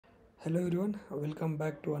Hello everyone, welcome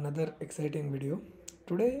back to another exciting video.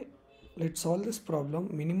 Today let's solve this problem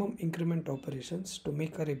minimum increment operations to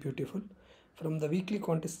make array beautiful from the weekly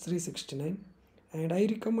contest 369, and I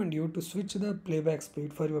recommend you to switch the playback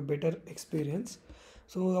speed for your better experience.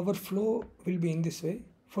 So our flow will be in this way.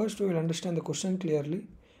 First we will understand the question clearly,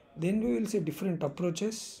 then we will see different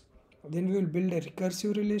approaches, then we will build a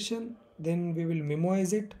recursive relation, then we will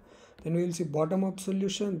memoize it, then we will see bottom up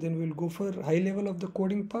solution, then we will go for high level of the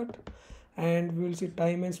coding part, and we will see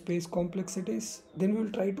time and space complexities, then we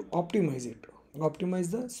will try to optimize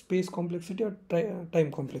the space complexity or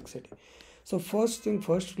time complexity. So first thing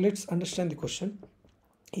first, let's understand the question.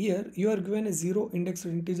 Here you are given a 0 indexed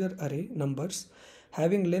integer array numbers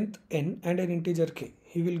having length n and an integer k.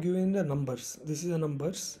 He will give in the numbers, this is the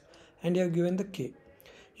numbers, and you have given the k.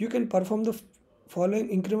 You can perform the following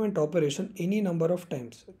increment operation any number of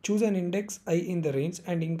times. Choose an index I in the range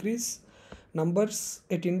and increase numbers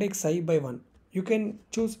at index I by 1. You can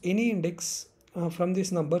choose any index from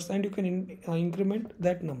these numbers and you can increment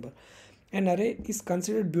that number. An array is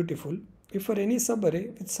considered beautiful if for any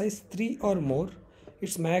subarray with size 3 or more,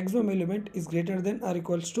 its maximum element is greater than or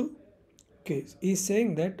equals to k. He is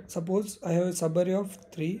saying that suppose I have a subarray of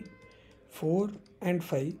 3, 4 and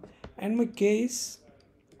 5 and my k is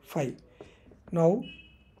 5. Now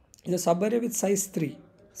the subarray with size 3,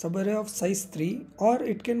 subarray of size 3, or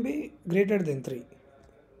it can be greater than 3,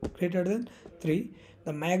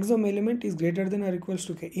 the maximum element is greater than or equals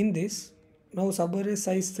to k. In this, now subarray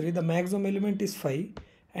size 3, the maximum element is 5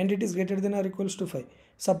 and it is greater than or equals to 5.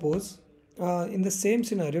 Suppose in the same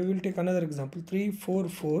scenario we will take another example, 3, 4,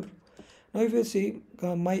 4. Now if you see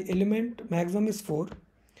my element maximum is 4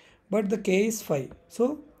 but the k is 5,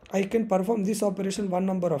 so I can perform this operation one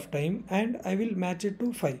number of time and I will match it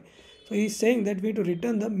to 5. So he is saying that we need to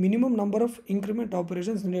return the minimum number of increment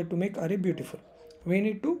operations needed to make array beautiful. We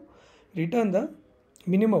need to return the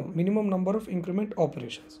minimum number of increment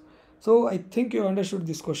operations. So I think you understood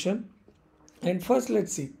this question. And first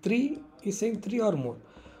let's see, 3 is saying 3 or more.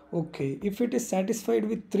 Okay, if it is satisfied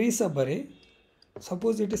with 3 subarray,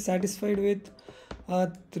 suppose it is satisfied with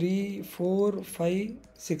 3, 4, 5,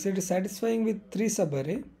 6, it is satisfying with 3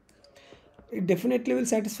 subarray, it definitely will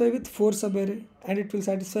satisfy with 4 subarray, and it will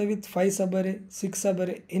satisfy with 5 subarray, 6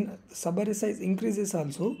 subarray. In subarray size increases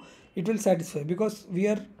also, it will satisfy, because we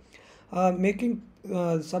are making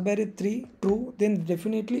subarray 3 true, then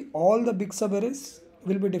definitely all the big subarrays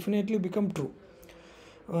will be definitely become true.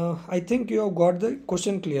 I think you have got the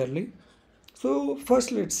question clearly. So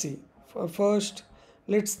first let's see. First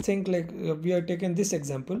let's think like we are taken this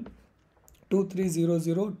example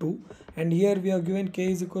 23002, and here we are given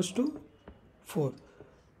k is equals to 4.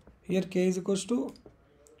 Here k is equals to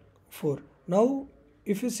 4. Now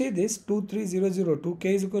if you see this 23002,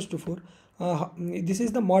 k is equals to 4, this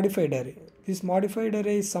is the modified array. This modified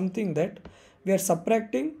array is something that we are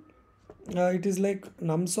subtracting. It is like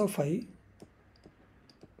nums of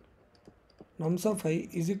I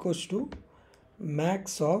is equals to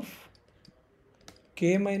max of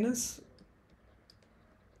k minus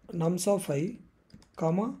nums of I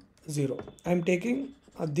comma 0. I am taking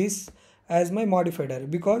this as my modified array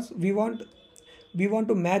because we want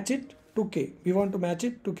to match it to k.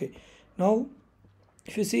 Now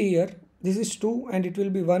if you see here, this is 2 and it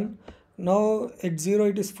will be 1. Now at 0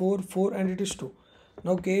 it is 4 and it is 2.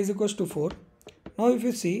 Now k is equals to 4. Now if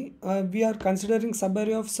you see, we are considering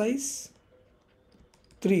subarray of size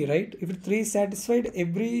 3, right? If 3 is satisfied,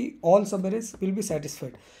 all subarrays will be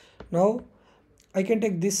satisfied. Now I can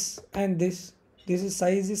take this and this. This is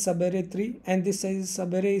size is subarray 3 and this size is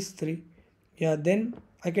subarray is 3. Yeah, then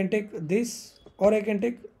I can take this or I can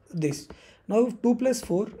take this. Now 2 plus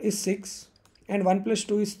 4 is 6 and 1 plus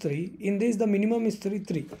 2 is 3. In this the minimum is 3.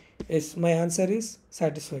 Yes, my answer is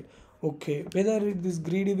satisfied. Okay, whether this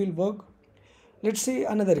greedy will work. Let's see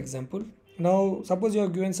another example. Now suppose you are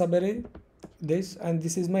given subarray this, and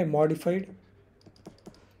this is my modified.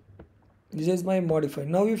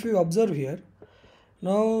 Now if you observe here,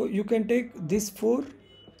 now you can take this 4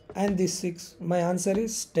 and this 6. My answer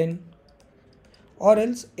is 10. Or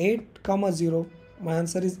else 8 comma 0, my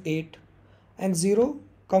answer is 8, and 0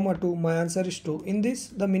 comma 2, my answer is 2. In this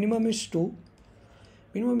the minimum is 2,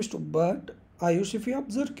 but Ayush, if you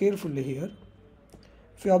observe carefully here,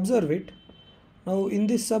 if you observe it, now in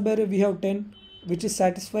this subarray we have 10, which is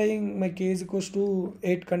satisfying my k is equals to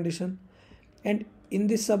 8 condition, and in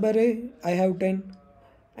this subarray I have 10,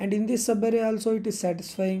 and in this subarray also it is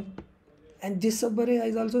satisfying, and this subarray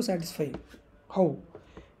is also satisfying. How?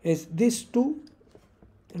 Yes, these two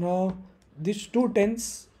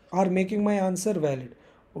 10s are making my answer valid.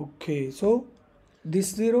 Okay, so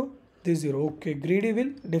this 0 this 0. Okay, greedy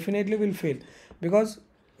will definitely will fail, because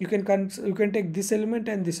you can take this element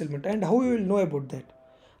and this element, and how you will know about that?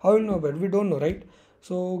 How will you know about it? We don't know, right?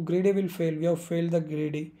 So greedy will fail. We have failed the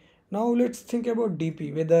greedy. Now let's think about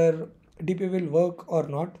DP, whether DP will work or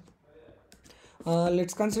not.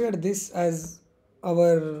 Let's consider this as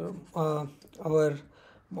our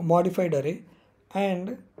modified array,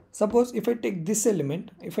 and suppose if I take this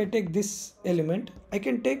element, I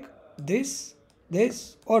can take this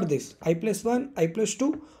or this, I plus 1, I plus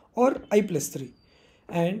 2, or I plus 3.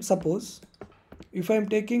 And suppose if I am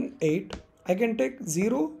taking 8, I can take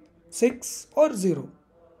 0, 6, or 0.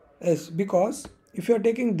 Yes, because if you are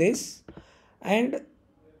taking this, and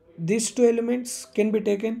these two elements can be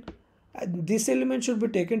taken, this element should be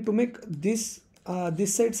taken to make this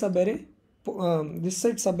side subarray, this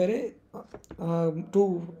side subarray,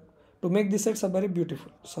 to make this side subarray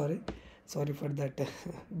beautiful. Sorry for that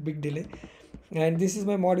big delay. And this is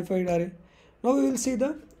my modified array. Now we will see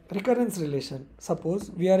the recurrence relation. Suppose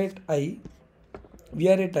we are at I,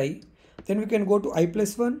 then we can go to I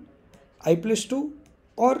plus 1, I plus 2,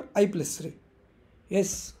 or I plus 3.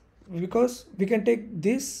 Yes, because we can take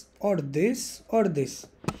this or this or this.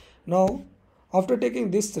 Now after taking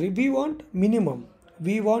this 3, we want minimum.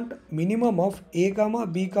 We want minimum of A comma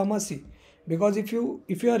B comma C, because if you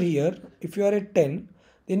are here, if you are at 10,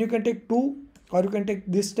 then you can take 2, or you can take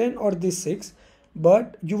this 10 or this 6,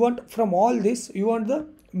 but you want from all this, you want the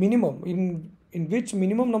minimum, in which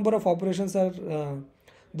minimum number of operations are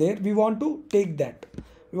there. We want to take that.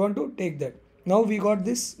 Now we got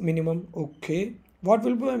this minimum. Okay, what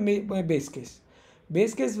will be my base case?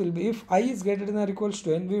 Base case will be, if I is greater than or equals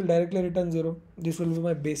to n, we will directly return 0. This will be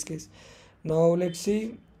my base case. Now let's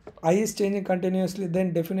see, I is changing continuously,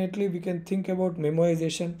 then definitely we can think about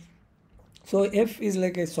memoization. So f is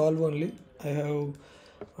like a solve only. I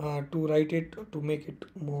have to write it to make it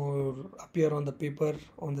more appear on the paper,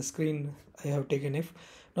 on the screen. I have taken f.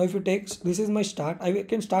 Now if you take, this is my start, I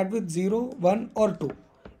can start with 0, 1, or 2.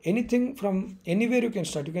 Anything from anywhere you can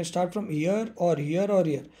start. You can start from here or here or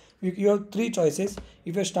here. You have 3 choices.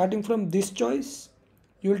 If you are starting from this choice,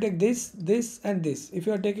 you will take this, and this. If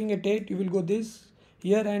you are taking at 8, you will go this,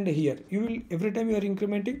 here, and here. You will, every time you are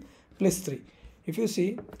incrementing, plus 3. If you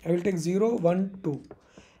see, I will take 0, 1, 2.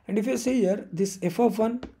 And if you see here, this f of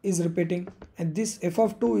 1 is repeating, and this f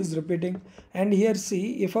of 2 is repeating, and here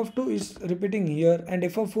see, f of 2 is repeating here, and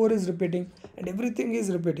f of 4 is repeating, and everything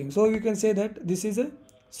is repeating. So you can say that this is a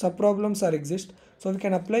subproblems are exist. So we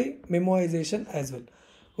can apply memoization as well.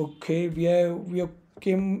 Okay, we have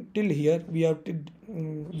came till here. We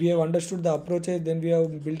have understood the approaches, then we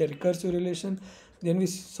have built a recursive relation, then we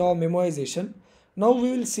saw memoization. Now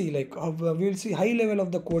we will see, like we will see high level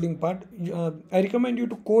of the coding part. I recommend you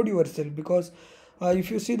to code yourself, because if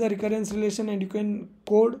you see the recurrence relation and you can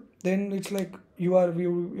code, then it's like you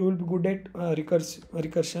will be good at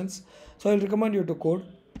recursions. So I will recommend you to code.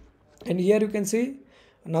 And here you can see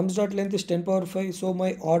nums.length is 10 power 5, so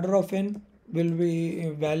my order of n will be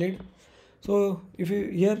valid. So if you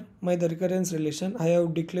here the recurrence relation, I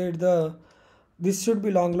have declared this should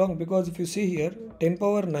be long, because if you see here 10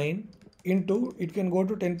 power 9 into, it can go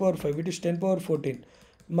to 10 power 5, it is 10 power 14.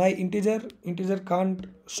 My integer can't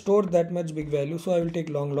store that much big value, so I will take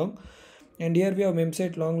long. And here we have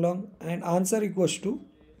memset long, and answer equals to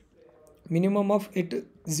minimum of it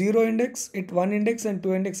 0 index, at 1 index, and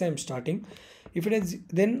 2 index I am starting. If it is,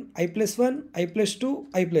 then I plus 1, I plus 2,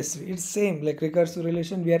 I plus 3. It's same like recursive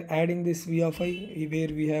relation. We are adding this v of I, where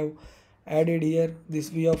we have added here this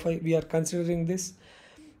v of I. We are considering this,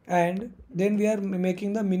 and then we are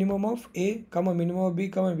making the minimum of a, comma minimum of b,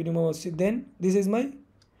 comma minimum of c. Then this is my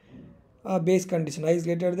base condition. I is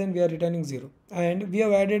greater than, we are returning 0. And we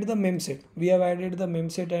have added the memset.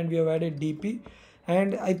 And we have added DP.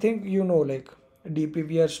 And I think like DP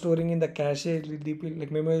we are storing in the cache. DP, like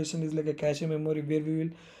memoization, is like a cache memory where we will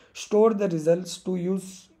store the results to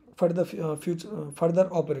use for the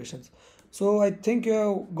further operations. So I think you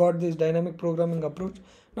have got this dynamic programming approach.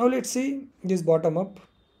 Now let's see this bottom up.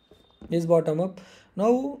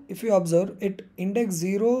 Now if you observe, at index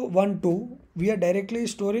 0, 1, 2, we are directly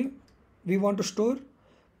storing, we want to store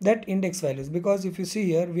that index values, because if you see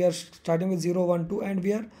here, we are starting with 0, 1, 2, and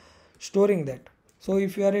we are storing that. So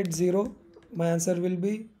if you are at 0, my answer will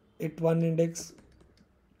be at 1 index,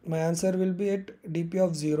 my answer will be at dp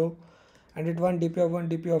of 0, and at 1 dp of 1,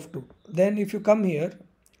 dp of 2. Then if you come here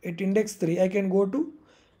at index 3, I can go to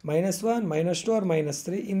 -1, -2, or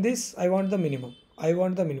 -3. In this I want the minimum.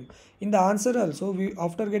 In the answer also,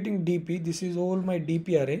 after getting dp, this is all my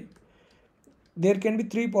dp array, there can be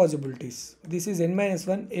 3 possibilities. This is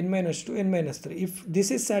n-1, n-2, n-3. If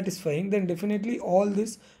this is satisfying, then definitely all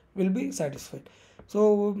this will be satisfied.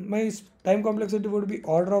 So my time complexity would be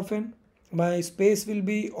order of n, my space will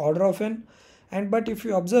be order of n, and but if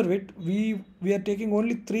you observe it, we are taking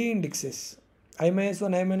only 3 indexes, I minus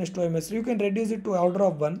 1, I minus 2, I minus 3. You can reduce it to order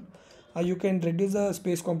of 1. You can reduce the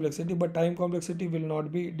space complexity, but time complexity will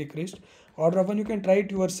not be decreased. Order of 1, you can try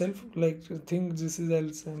it yourself, like think this is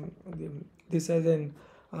else and this as an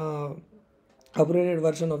upgraded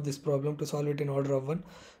version of this problem to solve it in order of 1.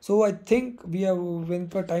 So I think we have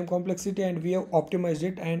went for time complexity and we have optimized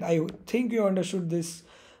it, and I think you understood this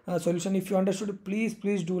solution. If you understood,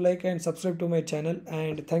 please do like and subscribe to my channel,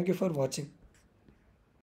 and thank you for watching.